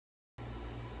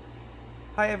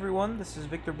Hi everyone, this is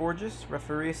Victor Borges,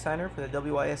 referee assigner for the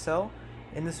WISL.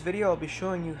 In this video I'll be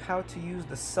showing you how to use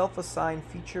the self-assign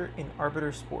feature in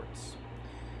ArbiterSports.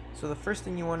 So the first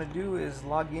thing you want to do is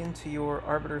log into your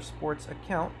ArbiterSports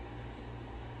account.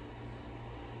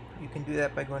 You can do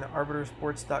that by going to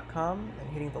arbitersports.com and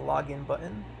hitting the login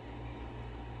button.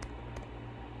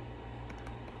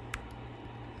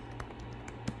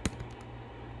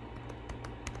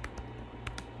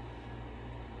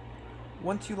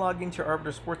 Once you log into your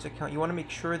ArbiterSports account, you want to make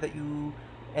sure that you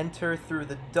enter through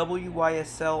the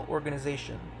WISL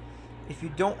organization. If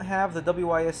you don't have the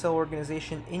WISL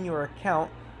organization in your account,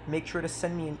 make sure to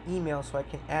send me an email so I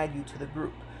can add you to the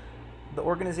group. The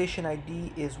organization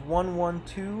ID is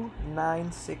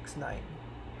 112969.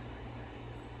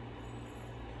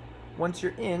 Once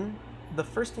you're in, the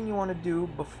first thing you want to do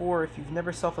before, if you've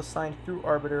never self-assigned through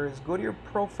Arbiter, is go to your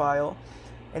profile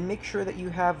and make sure that you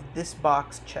have this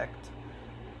box checked.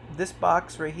 This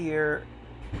box right here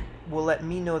will let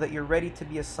me know that you're ready to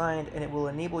be assigned, and it will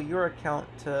enable your account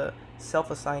to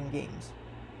self-assign games.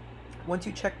 Once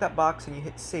you check that box and you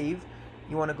hit save,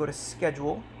 you want to go to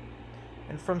schedule,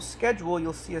 and from schedule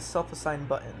you'll see a self-assign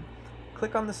button.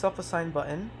 Click on the self-assign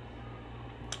button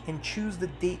and choose the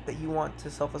date that you want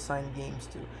to self-assign games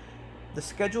to. The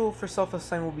schedule for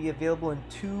self-assign will be available in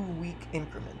 2-week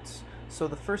increments. So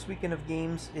the first weekend of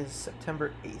games is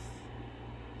September 8th.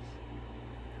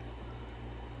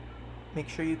 Make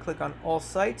sure you click on all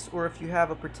sites, or if you have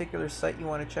a particular site you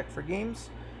want to check for games,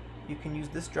 you can use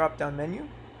this drop-down menu.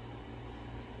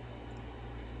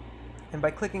 And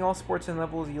by clicking all sports and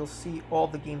levels, you'll see all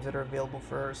the games that are available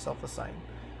for self-assign.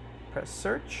 Press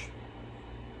search.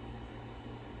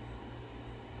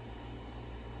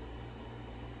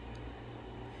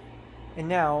 And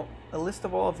now a list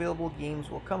of all available games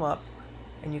will come up,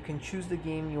 and you can choose the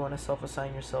game you want to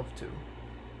self-assign yourself to.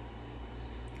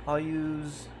 I'll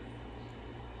use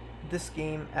this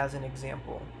game as an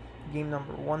example. Game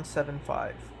number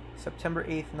 175. September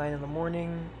 8th, 9 in the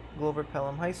morning, Glover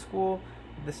Pelham High School.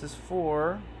 This is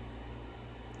for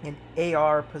an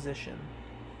AR position.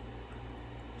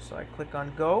 So I click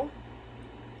on go.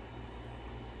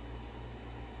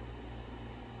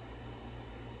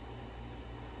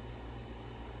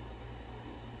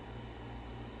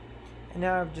 And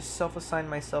now I've just self-assigned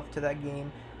myself to that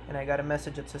game, and I got a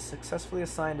message that says successfully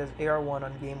assigned as AR1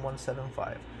 on game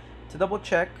 175. To double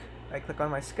check, I click on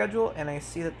my schedule and I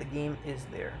see that the game is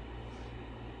there.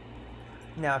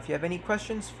 Now, if you have any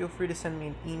questions, feel free to send me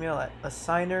an email at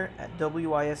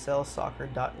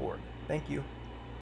assigner@wislsoccer.org. Thank you.